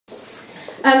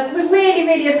We really,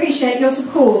 really appreciate your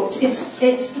support.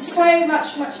 It's so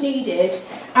much needed,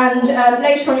 and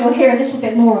later on you'll hear a little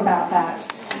bit more about that.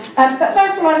 But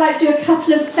first of all, I'd like to do a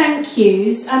couple of thank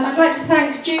yous. I'd like to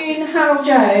thank June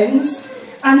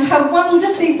Howell-Jones and her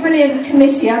wonderfully brilliant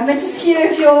committee. I've met a few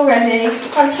of you already.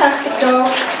 Fantastic job.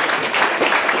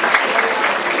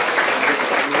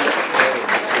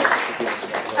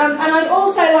 And I'd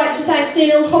also like to thank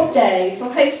Neil Hobday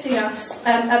for hosting us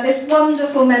at this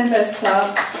wonderful members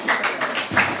club.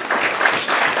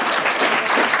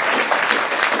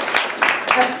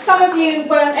 Some of you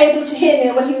weren't able to hear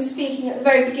Neil when he was speaking at the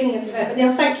very beginning of the event, but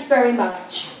Neil, thank you very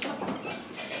much.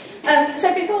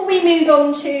 So before we move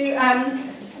on to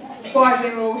why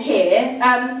we're all here,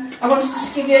 I wanted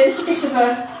to give you a little bit of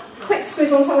a quick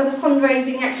quiz on some of the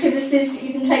fundraising activities that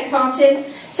you can take part in.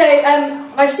 So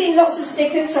I've seen lots of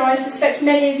stickers, so I suspect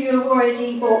many of you have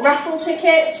already bought raffle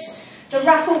tickets. The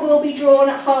raffle will be drawn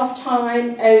at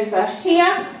half-time over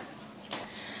here.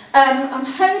 I'm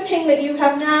hoping that you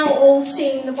have now all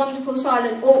seen the wonderful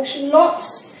silent auction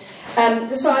lots.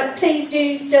 Please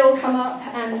do still come up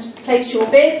and place your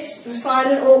bids. The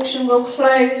silent auction will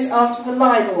close after the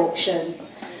live auction.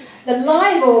 The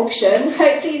live auction,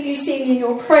 hopefully you've seen in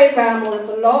your programme all of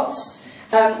the lots,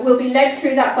 will be led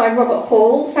through that by Robert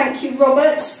Hall. Thank you,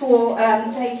 Robert, for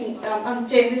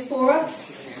doing this for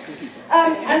us.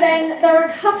 And then there are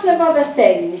a couple of other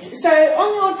things. So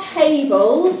on your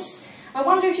tables, I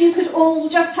wonder if you could all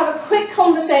just have a quick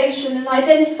conversation and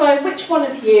identify which one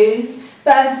of you's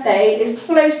birthday is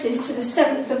closest to the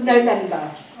 7th of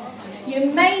November.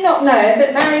 You may not know,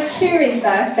 but Marie Curie's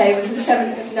birthday was the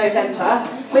 7th of November.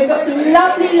 We've got some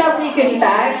lovely, lovely goodie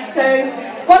bags, so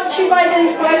once you've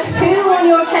identified who on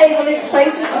your table is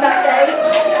closest to that date,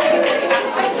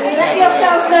 let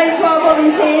yourselves know to our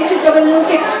volunteers who've got a little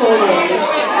gift for you.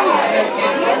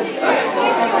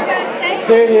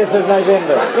 30th of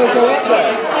November. We'll go up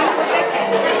there.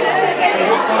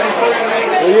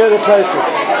 Well, you're the closest.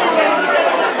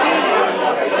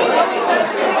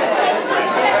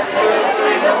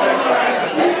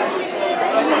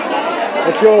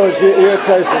 It's yours, you're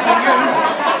closest.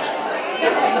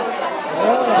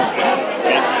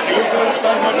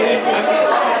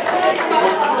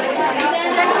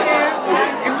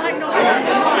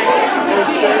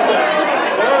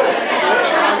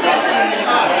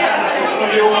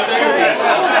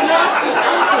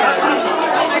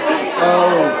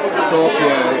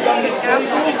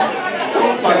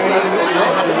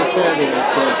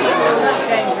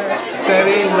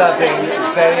 Very loving,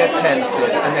 very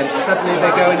attentive, and then suddenly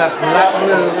they go in a black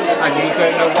mood and you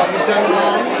don't know what you've done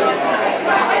wrong.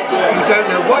 You don't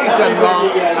know what you've done wrong,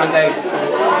 and they...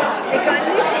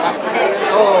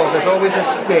 Oh, there's always a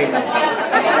sting.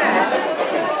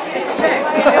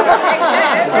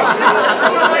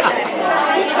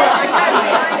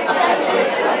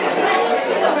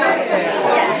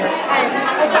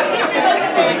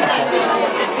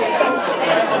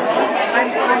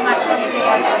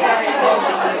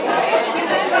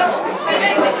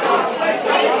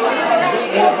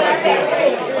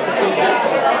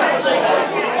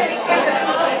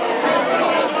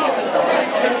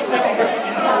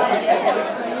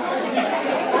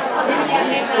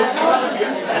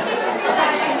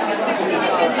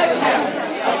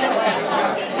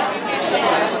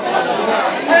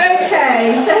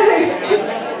 Okay, so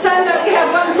turns out we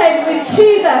have one table with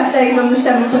 2 birthdays on the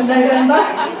 7th of November.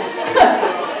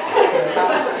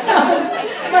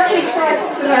 Luckily,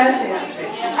 crisis averted.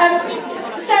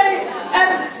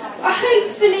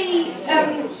 Hopefully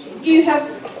you have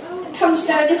come to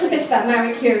know a little bit about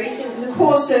Marie Curie in the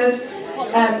course of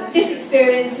this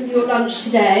experience of your lunch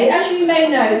today. As you may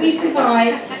know, we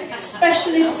provide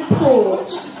specialist support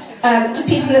to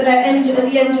people at the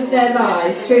end of their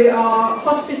lives through our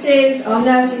hospices, our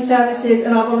nursing services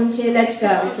and our volunteer-led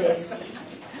services.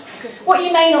 What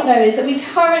you may not know is that we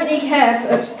currently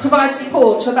provide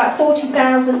support to about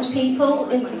 40,000 people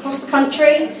across the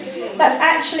country. That's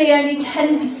actually only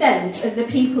 10% of the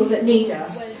people that need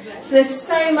us. So there's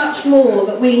so much more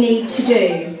that we need to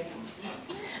do.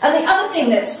 And the other thing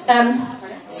that's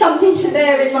something to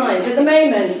bear in mind, at the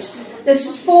moment,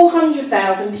 there's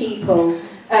 400,000 people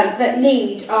that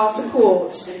need our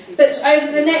support. But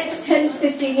over the next 10 to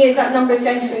 15 years, that number is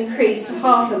going to increase to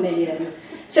 500,000.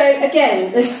 So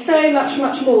again, there's so much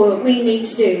more that we need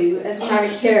to do as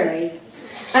Marie Curie.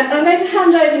 I'm going to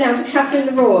hand over now to Catherine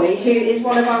Leroy, who is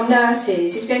one of our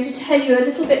nurses, who's going to tell you a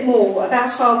little bit more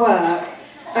about our work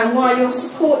and why your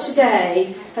support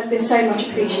today has been so much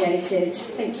appreciated.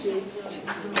 Thank you.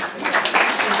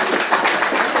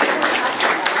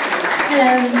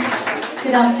 Hello,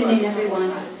 good afternoon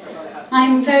everyone.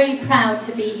 I'm very proud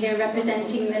to be here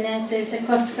representing the nurses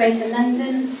across Greater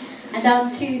London and our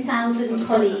 2,000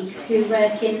 colleagues who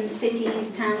work in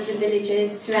cities, towns and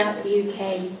villages throughout the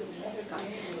UK.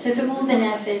 So from all the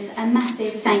nurses, a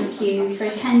massive thank you for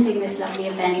attending this lovely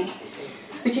event,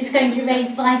 which is going to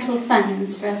raise vital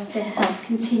funds for us to help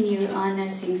continue our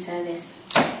nursing service.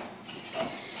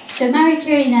 So Marie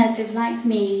Curie nurses like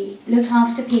me look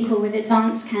after people with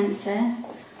advanced cancer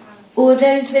or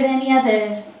those with any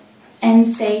other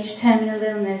end-stage terminal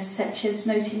illness such as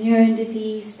motor neuron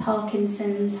disease,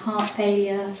 Parkinson's, heart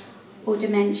failure or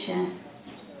dementia.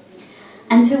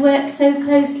 And to work so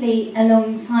closely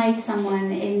alongside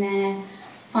someone in their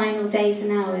final days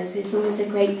and hours is always a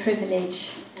great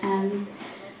privilege.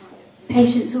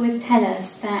 Patients always tell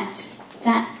us that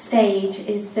that stage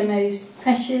is the most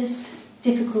precious,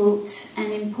 difficult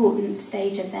and important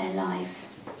stage of their life.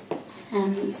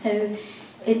 So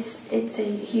it's a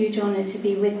huge honour to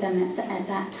be with them at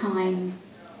that time.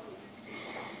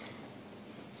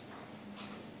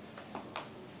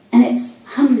 And it's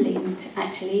humbling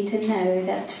actually to know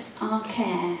that our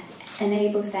care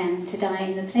enables them to die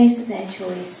in the place of their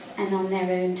choice and on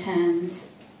their own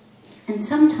terms. And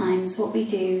sometimes what we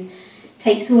do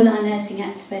takes all our nursing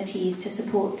expertise to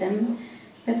support them,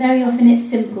 but very often it's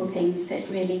simple things that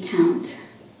really count.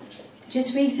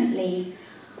 Just recently,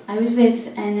 I was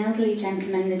with an elderly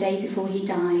gentleman the day before he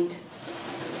died,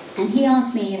 and he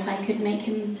asked me if I could make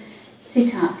him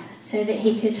sit up so that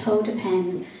he could hold a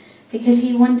pen, because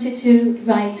he wanted to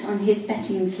write on his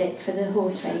betting slip for the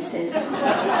horse races.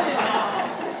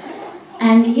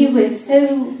 And he was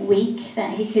so weak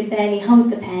that he could barely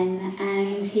hold the pen,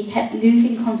 and he kept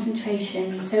losing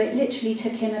concentration, so it literally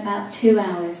took him about 2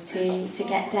 hours to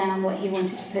get down what he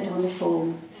wanted to put on the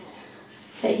form.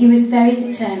 But he was very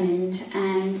determined,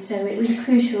 and so it was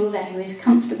crucial that he was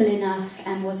comfortable enough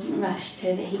and wasn't rushed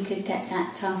so that he could get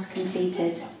that task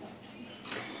completed.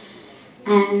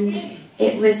 And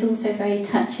it was also very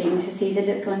touching to see the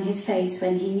look on his face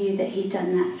when he knew that he'd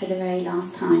done that for the very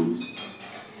last time.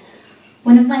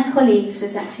 One of my colleagues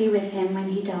was actually with him when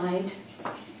he died.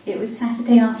 It was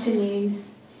Saturday afternoon.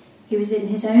 He was in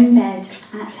his own bed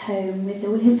at home with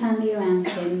all his family around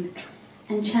him,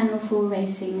 and Channel 4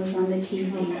 racing was on the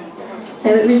TV.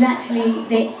 So it was actually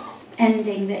the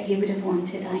ending that he would have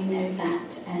wanted, I know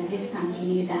that, and his family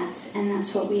knew that, and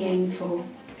that's what we aim for.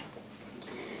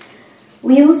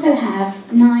 We also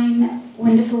have 9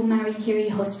 wonderful Marie Curie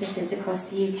hospices across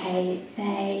the UK.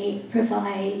 They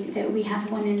provide, that we have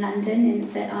one in London,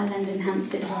 in our London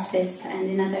Hampstead hospice, and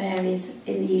in other areas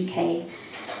in the UK.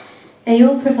 They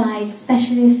all provide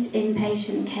specialist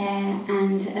inpatient care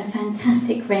and a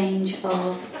fantastic range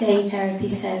of day therapy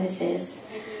services.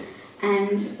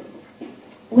 And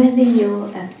whether you're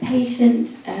a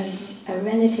patient, a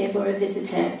relative or a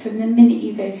visitor, from the minute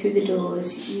you go through the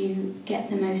doors, you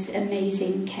get the most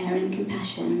amazing care and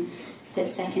compassion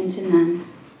that's second to none.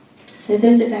 So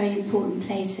those are very important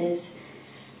places.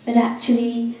 But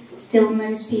actually, still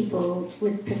most people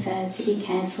would prefer to be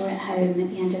cared for at home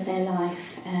at the end of their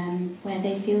life, where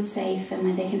they feel safe and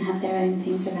where they can have their own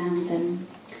things around them.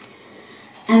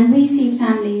 And we see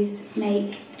families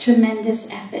make tremendous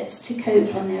efforts to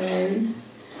cope on their own,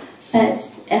 but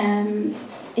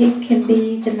it can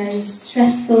be the most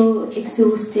stressful,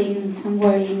 exhausting and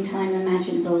worrying time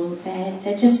imaginable.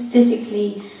 They're just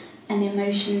physically and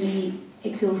emotionally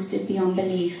exhausted beyond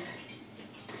belief.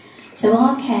 So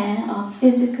our care, our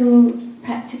physical,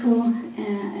 practical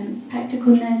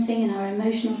nursing and our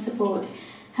emotional support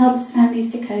helps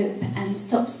families to cope and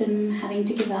stops them having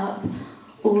to give up,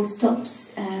 or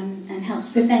stops and helps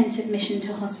prevent admission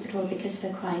to hospital because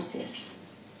of a crisis.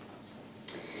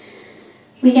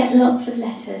 We get lots of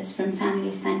letters from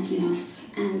families thanking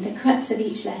us, and the crux of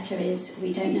each letter is,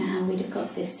 we don't know how we'd have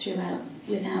got this throughout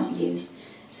without you.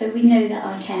 So we know that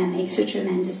our care makes a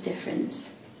tremendous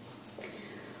difference.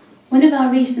 One of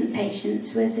our recent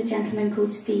patients was a gentleman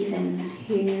called Stephen,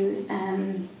 who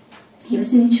he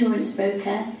was an insurance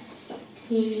broker.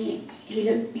 He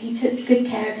took good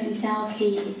care of himself.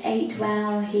 He ate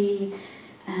well. He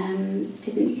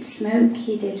didn't smoke.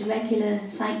 He did regular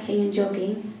cycling and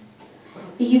jogging.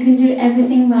 But you can do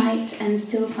everything right and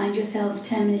still find yourself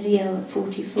terminally ill at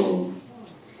 44.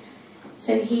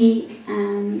 So he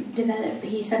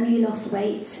suddenly lost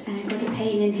weight and got a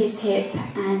pain in his hip,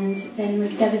 and then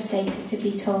was devastated to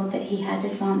be told that he had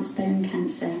advanced bone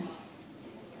cancer.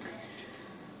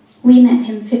 We met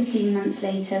him 15 months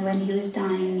later when he was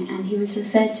dying, and he was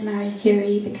referred to Marie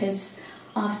Curie because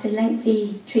after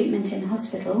lengthy treatment in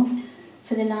hospital,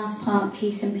 for the last part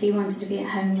he simply wanted to be at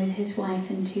home with his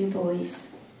wife and 2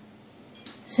 boys.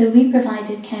 So we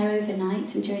provided care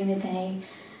overnight and during the day,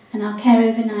 and our care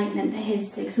overnight meant that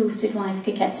his exhausted wife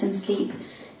could get some sleep,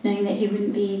 knowing that he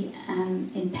wouldn't be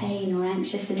in pain or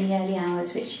anxious in the early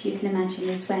hours, which you can imagine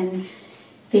is when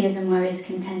fears and worries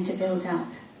can tend to build up.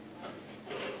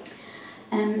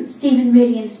 Stephen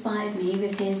really inspired me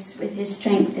with his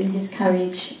strength and his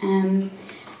courage, and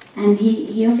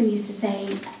he often used to say,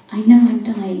 "I know I'm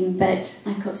dying, but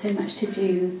I've got so much to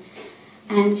do."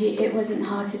 And it wasn't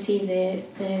hard to see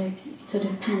the sort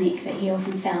of panic that he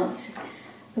often felt.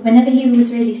 But whenever he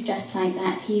was really stressed like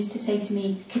that, he used to say to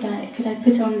me, could I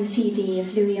put on the CD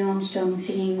of Louis Armstrong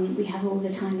singing "We Have All the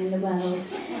Time in the World?"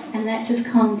 And that just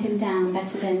calmed him down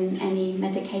better than any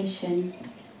medication.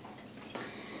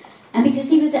 And because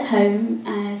he was at home,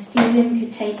 Stephen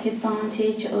could take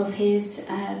advantage of his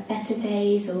better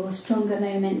days or stronger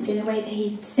moments in a way that he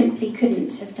simply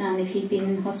couldn't have done if he'd been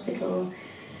in hospital.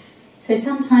 So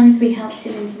sometimes we helped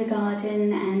him into the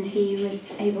garden and he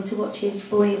was able to watch his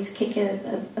boys kick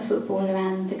a football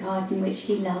around the garden, which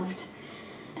he loved.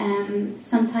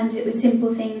 Sometimes it was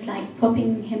simple things like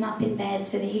propping him up in bed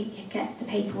so that he could get the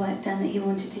paperwork done that he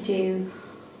wanted to do,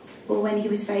 or when he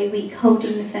was very weak,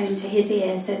 holding the phone to his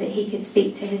ear so that he could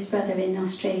speak to his brother in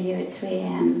Australia at 3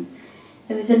 AM.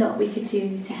 There was a lot we could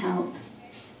do to help.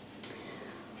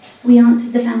 We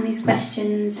answered the family's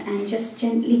questions and just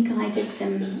gently guided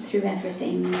them through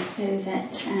everything so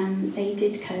that they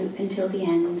did cope until the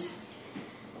end.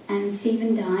 And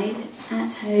Stephen died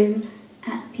at home,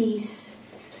 at peace,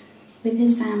 with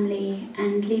his family,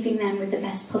 and leaving them with the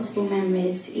best possible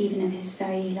memories, even of his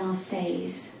very last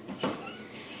days.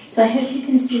 So I hope you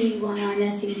can see why our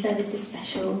nursing service is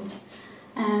special.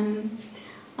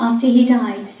 After he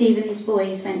died, Steve and his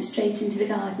boys went straight into the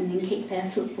garden and kicked their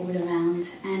football around,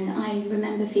 and I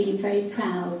remember feeling very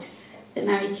proud that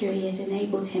Marie Curie had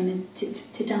enabled him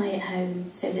to die at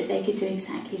home so that they could do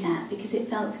exactly that, because it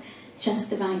felt just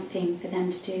the right thing for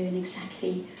them to do and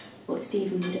exactly what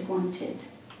Stephen would have wanted.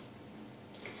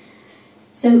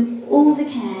 So all the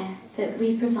care that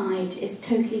we provide is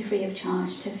totally free of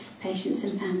charge to patients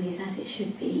and families, as it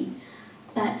should be.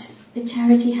 But the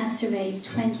charity has to raise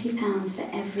 £20 for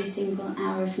every single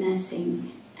hour of nursing.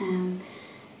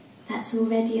 That's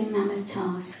already a mammoth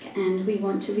task, and we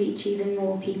want to reach even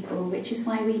more people, which is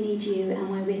why we need you and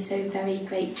why we're so very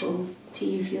grateful to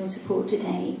you for your support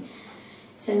today.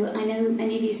 So I know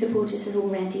many of you support us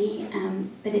already,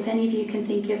 but if any of you can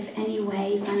think of any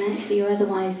way, financially or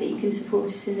otherwise, that you can support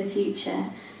us in the future,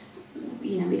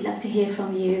 we'd love to hear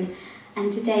from you. And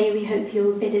today we hope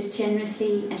you'll bid as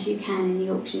generously as you can in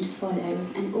the auction to follow,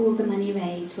 and all the money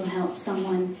raised will help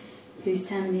someone who's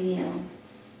terminally ill.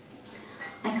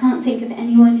 I can't think of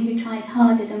anyone who tries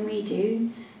harder than we do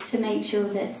to make sure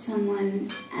that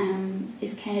someone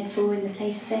is cared for in the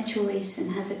place of their choice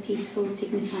and has a peaceful,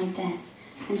 dignified death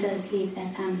and does leave their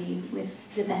family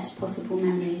with the best possible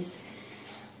memories.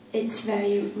 It's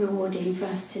very rewarding for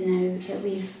us to know that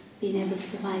we've been able to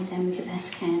provide them with the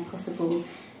best care possible,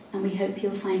 and we hope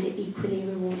you'll find it equally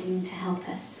rewarding to help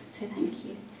us. So thank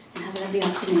you, and have a lovely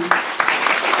afternoon.